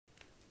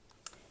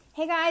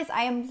Hey guys,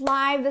 I am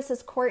live. This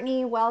is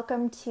Courtney.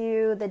 Welcome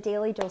to the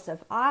Daily Dose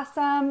of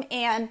Awesome.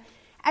 And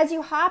as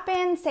you hop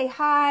in, say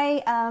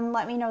hi.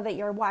 Let me know that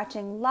you're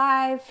watching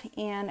live.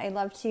 And I'd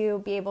love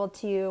to be able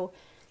to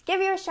give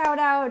you a shout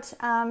out.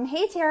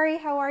 Hey Terry,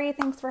 how are you?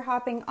 Thanks for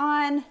hopping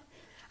on.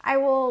 I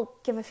will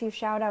give a few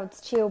shout outs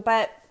too.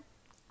 But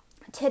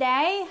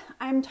today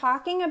I'm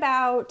talking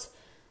about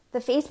the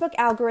Facebook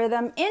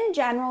algorithm in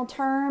general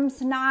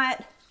terms,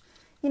 not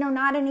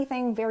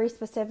anything very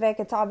specific.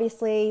 It's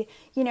obviously,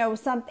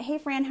 hey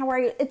Fran, how are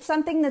you? It's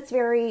something that's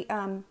very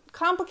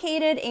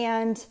complicated,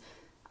 and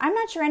I'm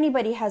not sure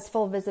anybody has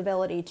full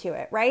visibility to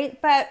it,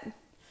 right? But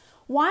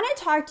want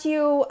to talk to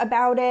you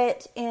about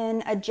it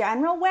in a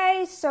general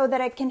way so that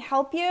it can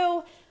help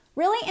you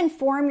really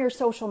inform your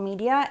social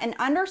media and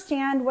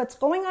understand what's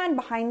going on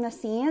behind the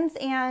scenes.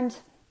 And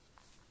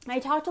I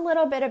talked a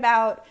little bit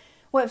about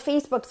what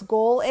Facebook's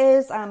goal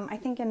is, I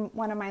think in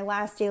one of my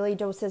last daily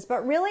doses,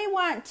 but really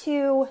want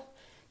to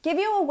give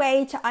you a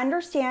way to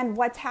understand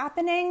what's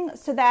happening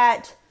so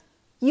that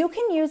you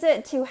can use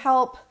it to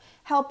help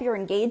your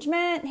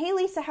engagement. Hey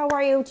Lisa, how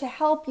are you? To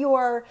help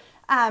your,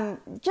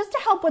 just to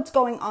help what's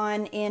going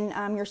on in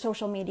your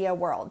social media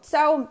world.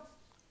 So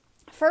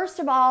first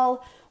of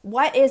all,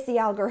 what is the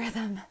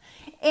algorithm?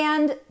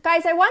 And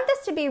guys, I want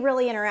this to be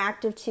really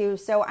interactive too.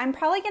 So I'm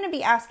probably going to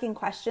be asking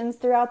questions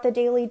throughout the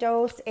daily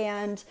dose,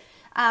 and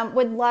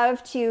would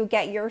love to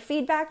get your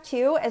feedback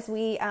too as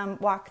we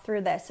walk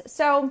through this.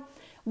 So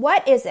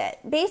what is it?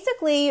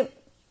 Basically,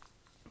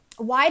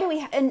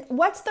 and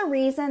what's the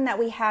reason that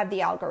we have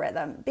the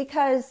algorithm?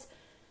 Because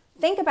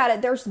think about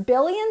it, there's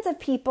billions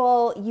of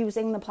people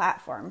using the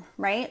platform,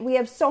 right? We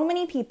have so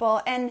many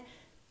people, and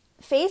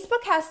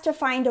Facebook has to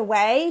find a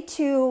way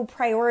to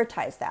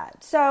prioritize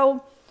that.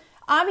 So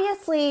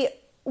obviously,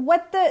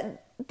 what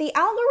the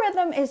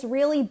algorithm is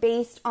really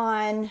based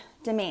on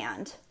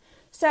demand.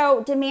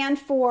 So demand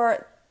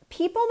for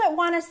people that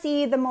want to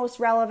see the most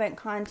relevant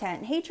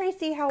content. Hey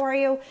Tracy, how are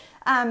you?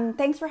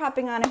 Thanks for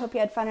hopping on. I hope you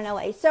had fun in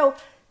LA. So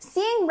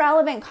seeing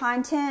relevant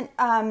content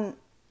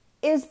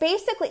is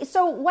basically,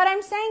 so what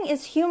I'm saying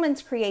is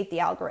humans create the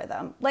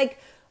algorithm. Like,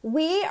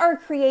 we are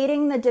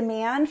creating the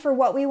demand for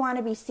what we want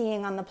to be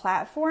seeing on the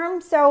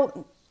platform.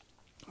 So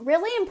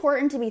really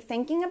important to be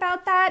thinking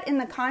about that in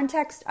the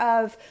context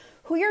of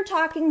who you're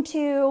talking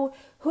to,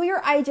 who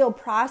your ideal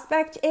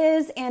prospect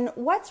is, and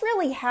what's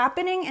really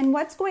happening and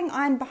what's going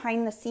on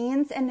behind the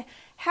scenes, and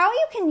how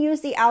you can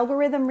use the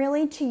algorithm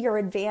really to your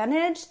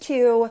advantage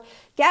to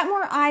get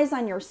more eyes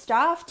on your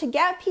stuff, to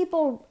get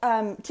people,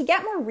 to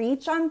get more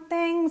reach on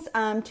things,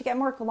 to get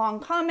more long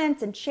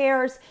comments and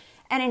shares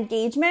and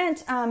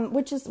engagement,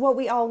 which is what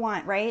we all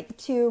want, right?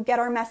 To get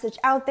our message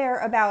out there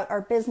about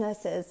our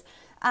businesses.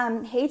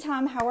 Hey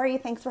Tom, how are you?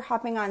 Thanks for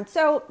hopping on.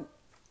 So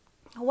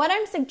what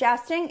I'm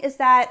suggesting is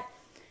that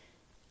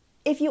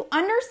if you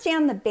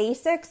understand the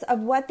basics of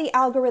what the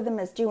algorithm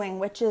is doing,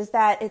 which is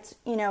that it's,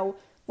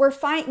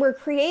 we're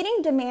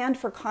creating demand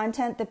for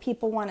content that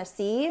people want to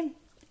see.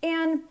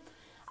 And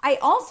I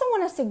also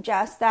want to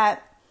suggest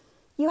that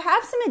you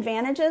have some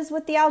advantages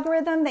with the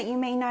algorithm that you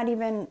may not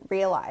even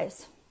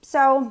realize.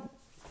 So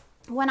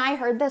when I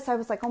heard this, I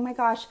was like, oh my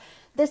gosh,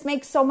 this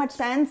makes so much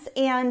sense.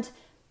 And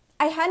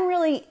I hadn't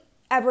really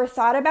ever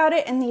thought about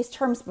it in these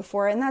terms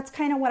before. And that's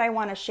kind of what I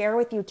want to share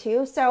with you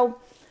too. So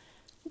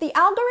the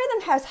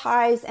algorithm has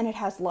highs and it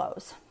has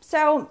lows.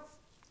 So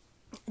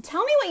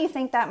tell me what you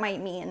think that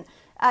might mean.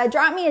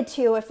 Drop me a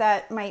 2 if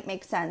that might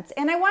make sense.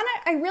 And I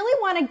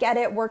really want to get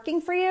it working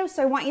for you.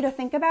 So I want you to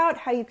think about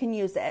how you can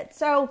use it.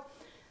 So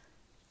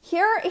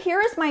here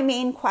is my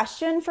main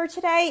question for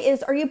today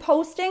is, are you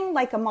posting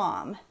like a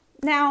mom?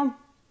 Now,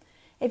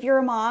 if you're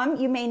a mom,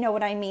 you may know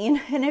what I mean.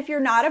 And if you're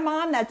not a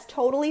mom, that's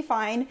totally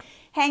fine.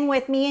 Hang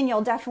with me and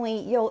you'll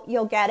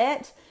get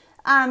it.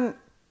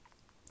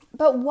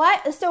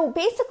 So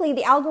basically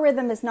the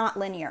algorithm is not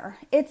linear.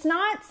 It's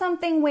not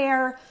something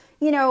where,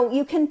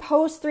 you can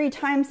post 3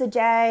 times a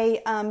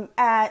day,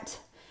 at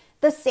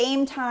the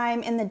same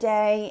time in the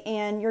day,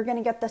 and you're going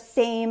to get the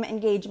same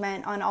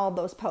engagement on all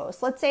those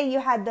posts. Let's say you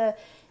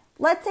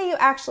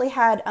actually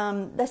had,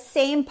 the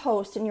same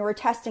post and you were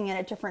testing it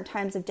at different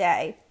times of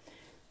day.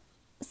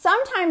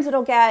 Sometimes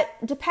it'll get,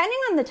 depending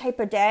on the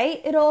type of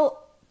day,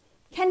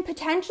 can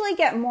potentially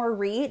get more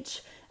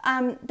reach,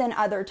 than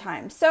other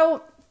times.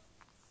 So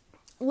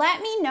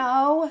let me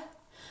know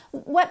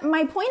what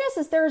my point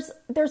is there's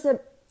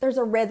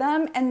a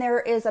rhythm and there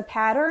is a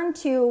pattern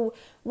to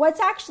what's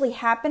actually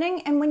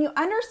happening. And when you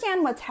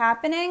understand what's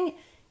happening,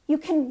 you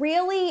can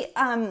really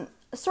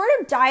sort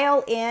of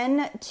dial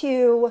in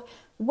to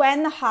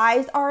when the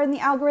highs are in the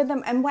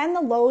algorithm and when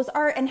the lows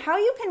are, and how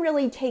you can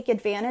really take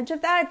advantage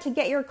of that to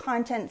get your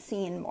content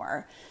seen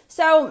more.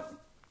 So,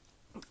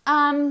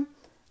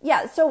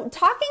 so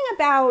talking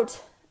about,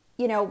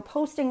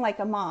 posting like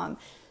a mom,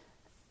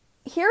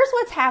 here's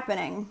what's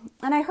happening.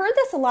 And I heard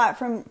this a lot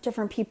from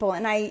different people,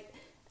 and I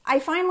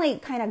finally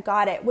kind of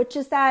got it, which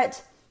is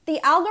that the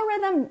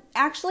algorithm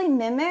actually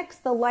mimics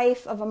the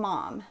life of a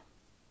mom.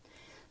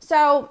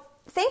 So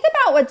think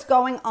about what's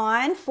going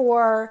on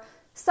for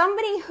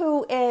somebody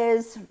who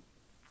is,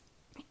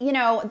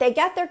 they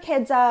get their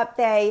kids up,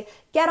 they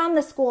get on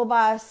the school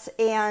bus,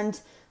 and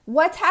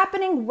what's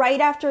happening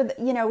right after,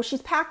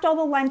 she's packed all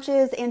the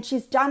lunches and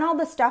she's done all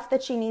the stuff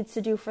that she needs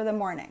to do for the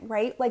morning,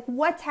 right? Like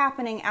what's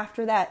happening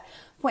after that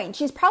point?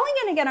 She's probably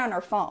going to get on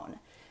her phone,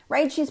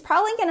 right? She's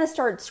probably going to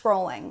start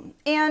scrolling.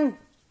 And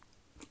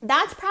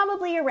that's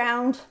probably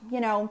around,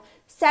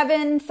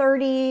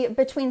 7:30,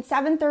 between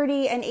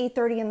 7:30 and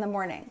 8:30 in the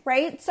morning,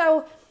 right?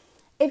 So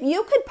if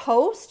you could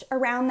post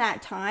around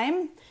that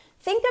time,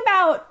 think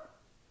about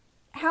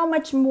how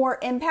much more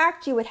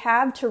impact you would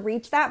have to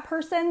reach that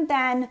person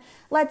than,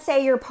 let's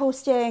say you're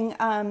posting,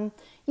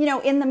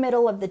 in the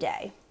middle of the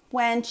day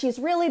when she's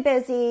really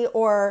busy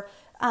or,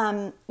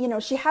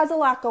 she has a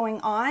lot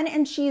going on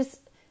and she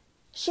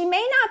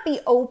may not be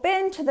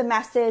open to the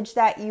message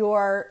that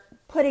you're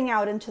putting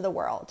out into the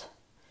world,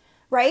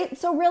 right?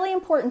 So really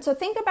important. So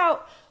think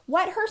about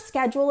what her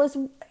schedule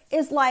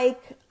is like.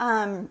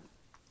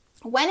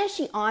 When is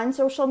she on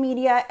social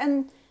media,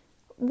 and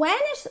when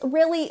is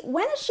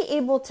she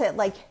able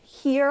to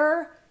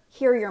hear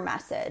your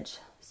message?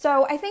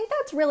 So I think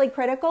that's really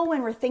critical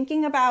when we're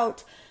thinking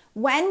about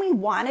when we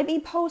want to be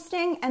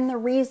posting and the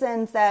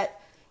reasons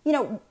that,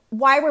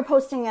 why we're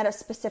posting at a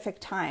specific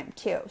time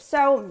too.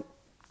 So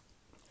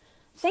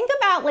think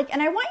about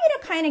and I want you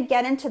to kind of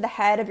get into the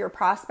head of your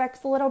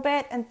prospects a little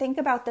bit and think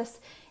about this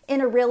in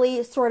a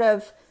really sort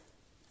of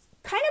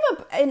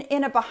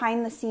in a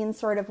behind the scenes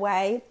sort of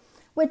way,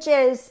 which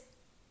is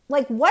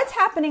what's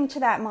happening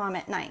to that mom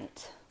at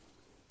night?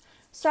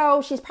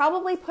 So she's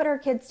probably put her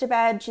kids to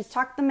bed. She's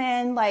tucked them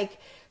in.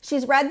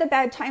 She's read the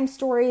bedtime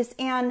stories,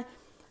 and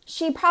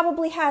she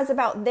probably has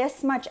about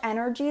this much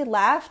energy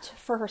left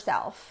for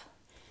herself.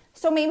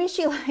 So maybe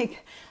she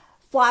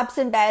flops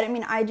in bed. I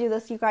mean, I do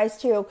this, you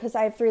guys, too, because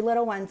I have 3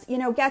 little ones.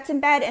 Gets in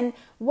bed, and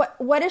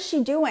what is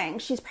she doing?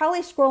 She's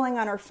probably scrolling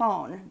on her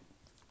phone.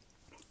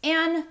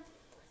 And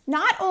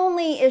not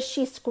only is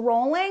she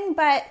scrolling,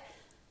 but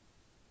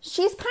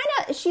she's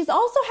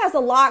also has a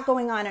lot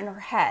going on in her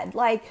head.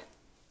 What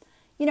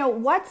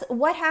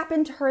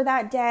happened to her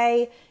that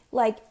day?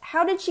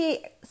 How did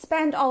she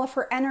spend all of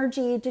her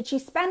energy? Did she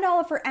spend all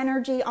of her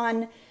energy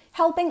on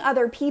helping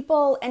other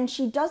people? And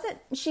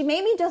she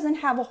maybe doesn't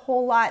have a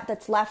whole lot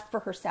that's left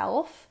for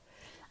herself.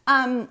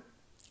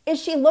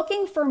 Is she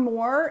looking for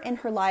more in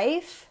her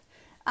life?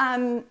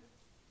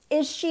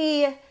 Is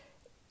she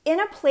in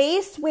a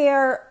place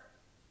where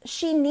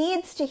she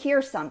needs to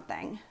hear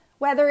something,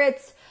 whether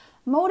it's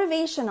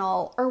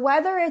motivational or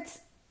whether it's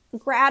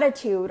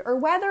gratitude or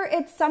whether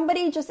it's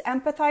somebody just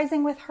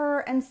empathizing with her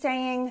and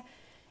saying,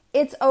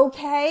 it's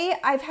okay,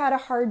 I've had a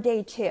hard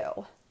day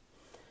too.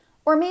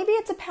 Or maybe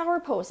it's a power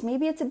post,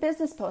 maybe it's a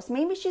business post,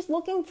 maybe she's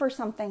looking for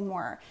something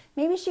more,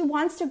 maybe she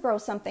wants to grow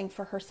something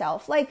for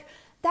herself.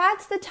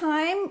 That's the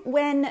time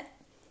when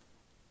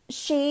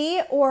she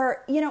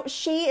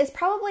is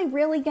probably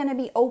really going to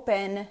be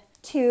open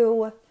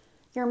to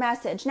your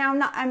message. Now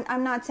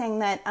I'm not saying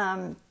that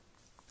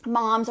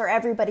moms are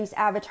everybody's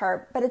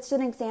avatar, but it's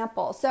an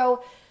example.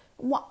 So,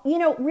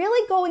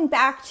 really going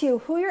back to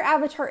who your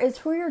avatar is,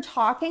 who you're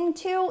talking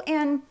to,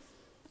 and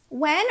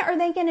when are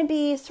they going to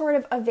be sort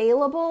of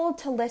available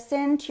to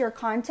listen to your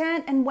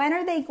content, and when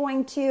are they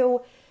going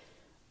to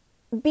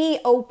be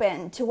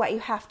open to what you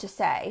have to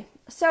say?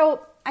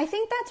 So I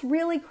think that's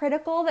really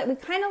critical, that we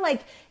kind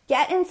of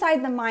get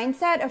inside the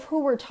mindset of who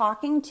we're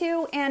talking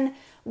to, and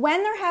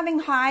when they're having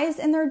highs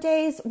in their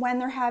days, when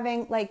they're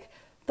having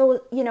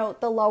the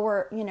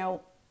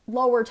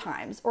lower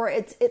times, or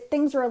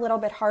things are a little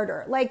bit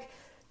harder.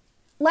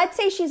 Let's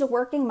say she's a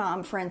working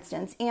mom, for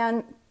instance,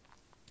 and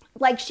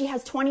she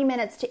has 20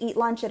 minutes to eat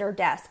lunch at her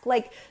desk.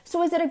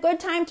 So is it a good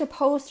time to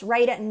post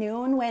right at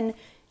noon when,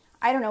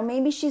 I don't know,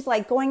 maybe she's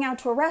going out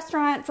to a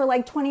restaurant for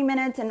 20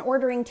 minutes and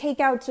ordering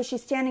takeout, so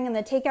she's standing in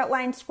the takeout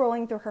line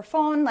scrolling through her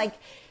phone?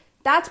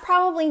 That's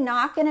probably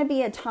not going to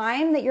be a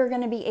time that you're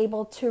going to be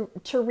able to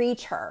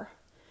reach her.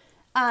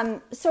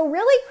 So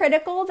really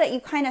critical that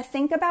you kind of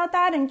think about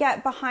that and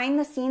get behind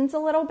the scenes a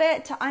little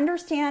bit to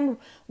understand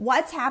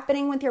what's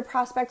happening with your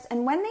prospects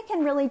and when they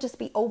can really just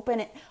be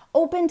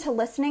open to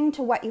listening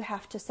to what you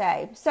have to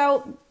say.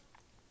 So,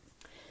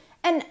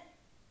 and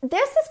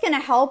this is going to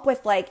help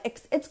with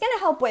it's going to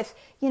help with,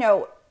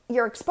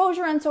 your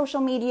exposure on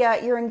social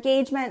media, your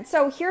engagement.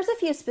 So here's a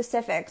few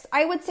specifics.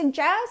 I would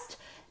suggest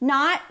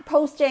not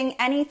posting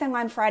anything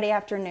on Friday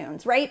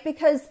afternoons, right?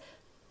 Because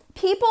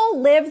people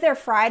live their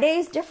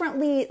Fridays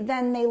differently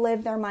than they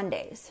live their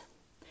Mondays.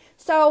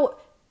 So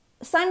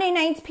Sunday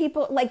nights,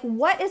 people,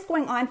 what is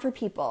going on for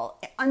people?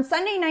 On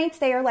Sunday nights,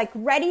 they are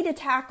ready to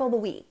tackle the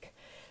week.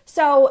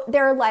 So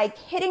they're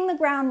hitting the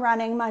ground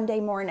running Monday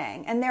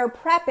morning, and they're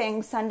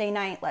prepping Sunday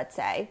night, let's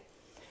say.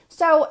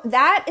 So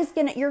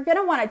you're going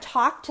to want to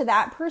talk to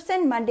that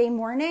person Monday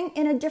morning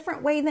in a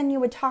different way than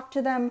you would talk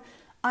to them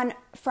on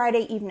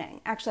Friday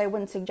evening. Actually, I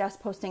wouldn't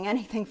suggest posting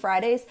anything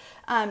Fridays,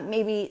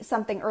 maybe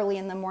something early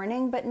in the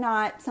morning, but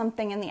not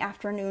something in the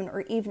afternoon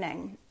or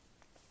evening.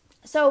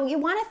 So you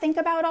want to think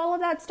about all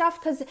of that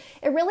stuff, because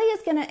it really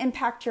is going to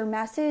impact your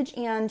message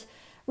and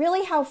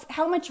really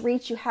how much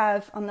reach you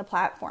have on the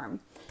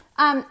platform.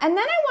 And then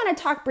I want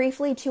to talk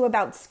briefly too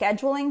about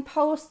scheduling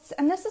posts.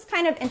 And this is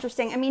kind of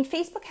interesting. I mean,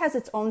 Facebook has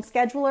its own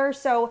scheduler.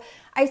 So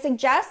I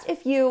suggest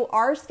if you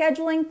are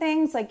scheduling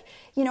things like,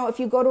 if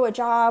you go to a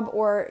job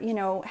or,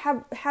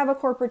 have a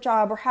corporate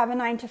job or have a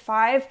 9 to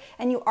 5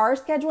 and you are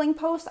scheduling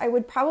posts, I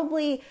would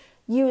probably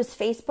use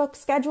Facebook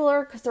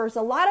scheduler because there's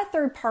a lot of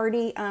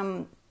third-party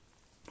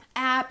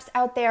apps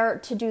out there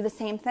to do the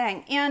same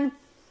thing. And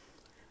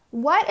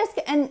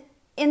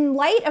in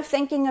light of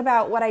thinking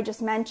about what I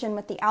just mentioned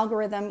with the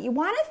algorithm, you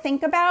want to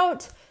think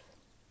about,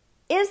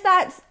 is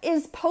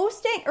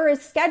posting or is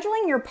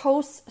scheduling your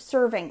posts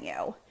serving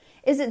you?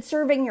 Is it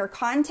serving your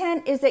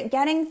content? Is it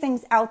getting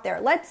things out there?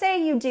 Let's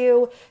say you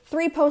do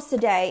 3 posts a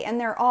day and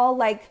they're all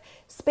like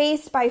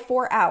spaced by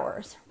 4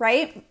 hours,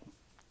 right?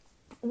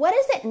 What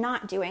is it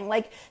not doing?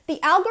 Like, the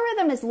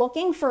algorithm is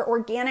looking for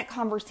organic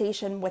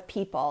conversation with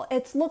people.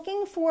 It's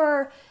looking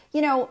for,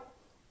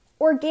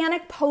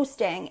 organic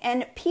posting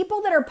and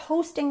people that are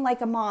posting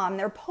like a mom.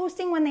 They're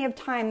posting when they have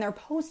time. They're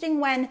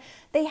posting when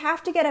they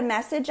have to get a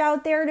message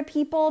out there to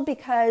people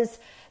because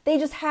they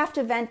just have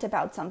to vent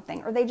about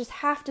something or they just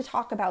have to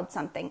talk about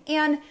something.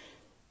 And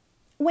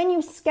when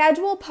you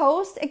schedule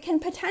posts, it can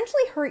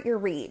potentially hurt your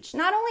reach,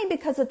 not only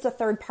because it's a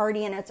third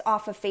party and it's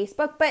off of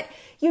Facebook, but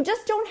you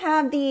just don't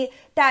have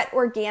that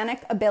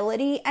organic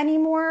ability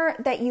anymore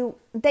that you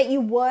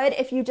would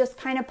if you just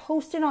kind of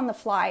posted on the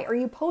fly or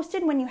you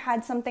posted when you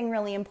had something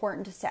really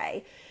important to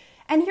say.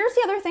 And here's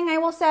the other thing I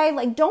will say,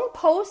 like, don't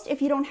post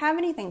if you don't have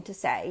anything to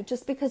say,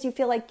 just because you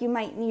feel like you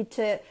might need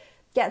to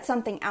get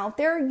something out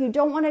there. You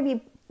don't want to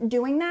be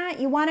doing that.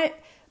 You want to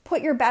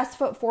put your best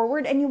foot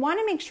forward and you want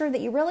to make sure that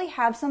you really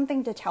have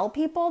something to tell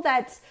people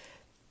that's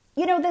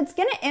going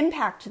to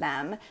impact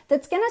them,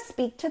 that's going to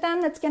speak to them,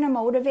 that's going to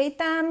motivate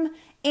them,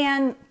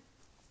 and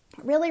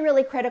really,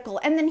 really critical.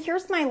 And then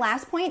here's my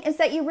last point is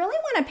that you really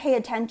want to pay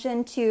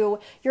attention to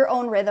your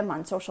own rhythm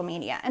on social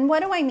media. And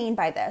what do I mean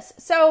by this?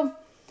 So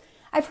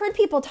I've heard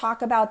people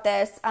talk about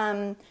this,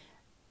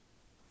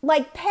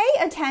 like, pay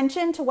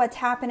attention to what's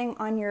happening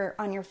on your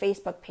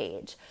Facebook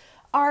page.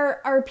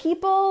 Are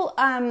people,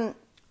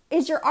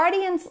 is your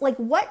audience, like,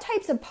 what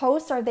types of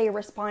posts are they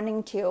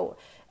responding to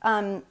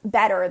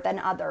better than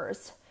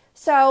others?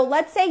 So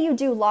let's say you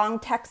do long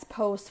text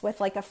posts with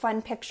like a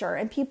fun picture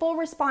and people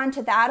respond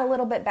to that a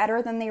little bit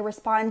better than they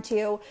respond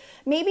to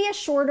maybe a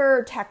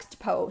shorter text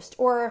post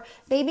or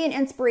maybe an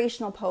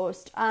inspirational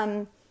post.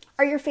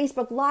 Are your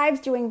Facebook Lives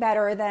doing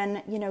better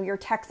than, your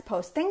text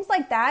posts? Things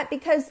like that,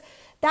 because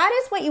that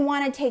is what you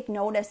want to take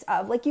notice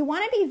of. Like, you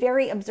want to be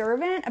very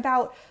observant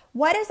about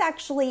what is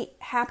actually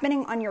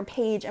happening on your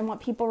page and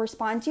what people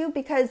respond to,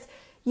 because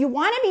you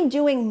want to be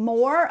doing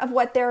more of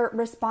what they're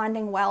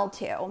responding well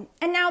to.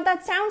 And now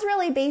that sounds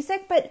really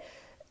basic,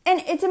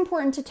 and it's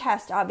important to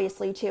test,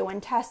 obviously, too,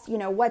 and test,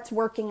 what's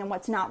working and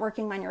what's not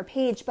working on your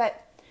page.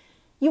 But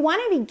you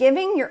want to be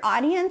giving your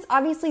audience,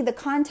 obviously, the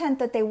content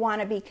that they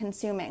want to be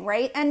consuming,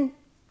 right? And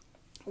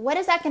what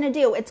is that going to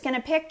do? It's going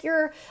to pick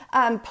your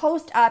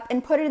post up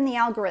and put it in the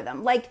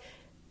algorithm. Like,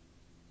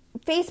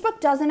 Facebook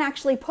doesn't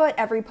actually put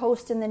every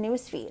post in the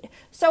newsfeed.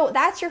 So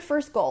that's your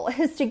first goal,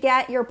 is to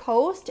get your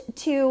post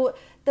to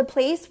the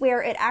place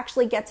where it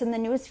actually gets in the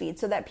newsfeed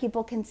so that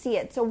people can see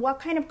it. So what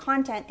kind of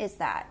content is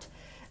that?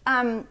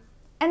 And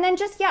then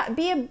just,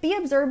 be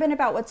observant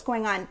about what's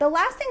going on. The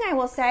last thing I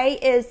will say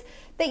is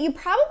that you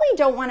probably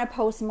don't want to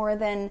post more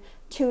than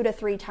 2 to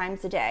 3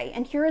 times a day.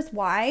 And here is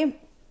why.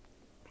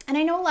 And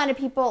I know a lot of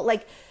people,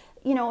 like,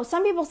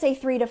 some people say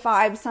 3 to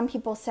 5, some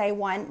people say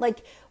 1. Like,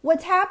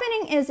 what's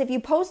happening is if you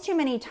post too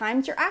many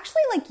times, you're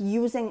actually like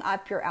using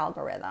up your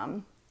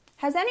algorithm.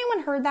 Has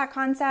anyone heard that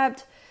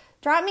concept?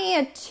 Drop me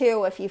a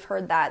 2 if you've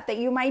heard that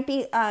you might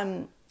be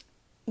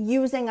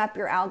using up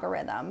your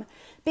algorithm.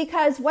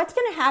 Because what's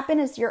going to happen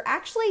is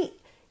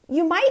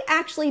you might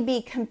actually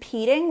be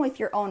competing with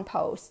your own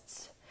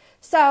posts.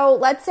 So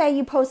let's say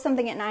you post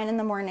something at 9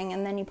 a.m.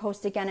 and then you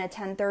post again at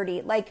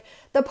 10:30. Like,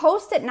 the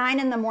post at 9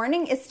 a.m.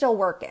 is still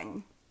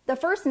working. The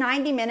first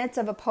 90 minutes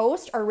of a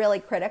post are really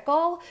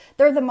critical.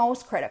 They're the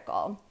most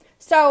critical.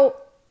 So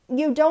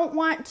you don't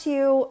want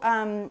to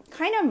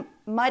kind of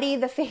muddy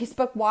the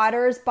Facebook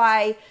waters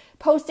by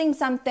posting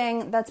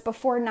something that's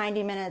before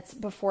 90 minutes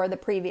before the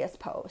previous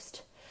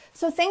post.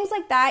 So things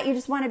like that you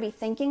just want to be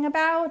thinking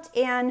about.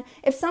 And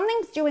if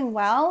something's doing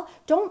well,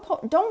 don't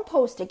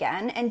post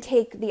again and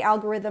take the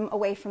algorithm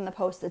away from the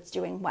post that's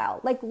doing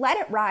well. Like, let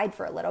it ride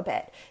for a little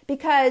bit,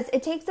 because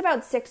it takes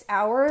about 6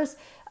 hours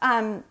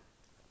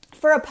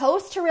for a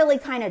post to really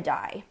kind of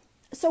die.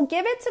 So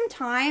give it some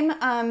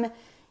time.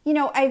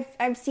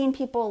 I've seen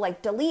people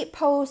like delete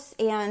posts,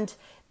 and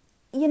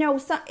you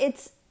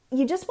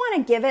just want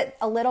to give it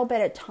a little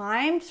bit of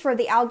time for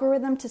the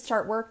algorithm to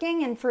start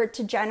working and for it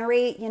to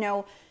generate,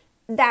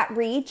 that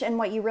reach and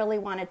what you really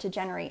wanted to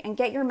generate, and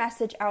get your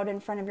message out in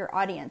front of your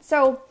audience.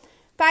 So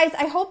guys,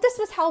 I hope this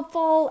was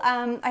helpful.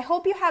 I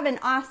hope you have an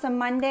awesome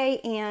Monday,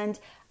 and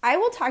I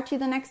will talk to you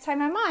the next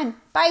time I'm on.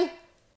 Bye.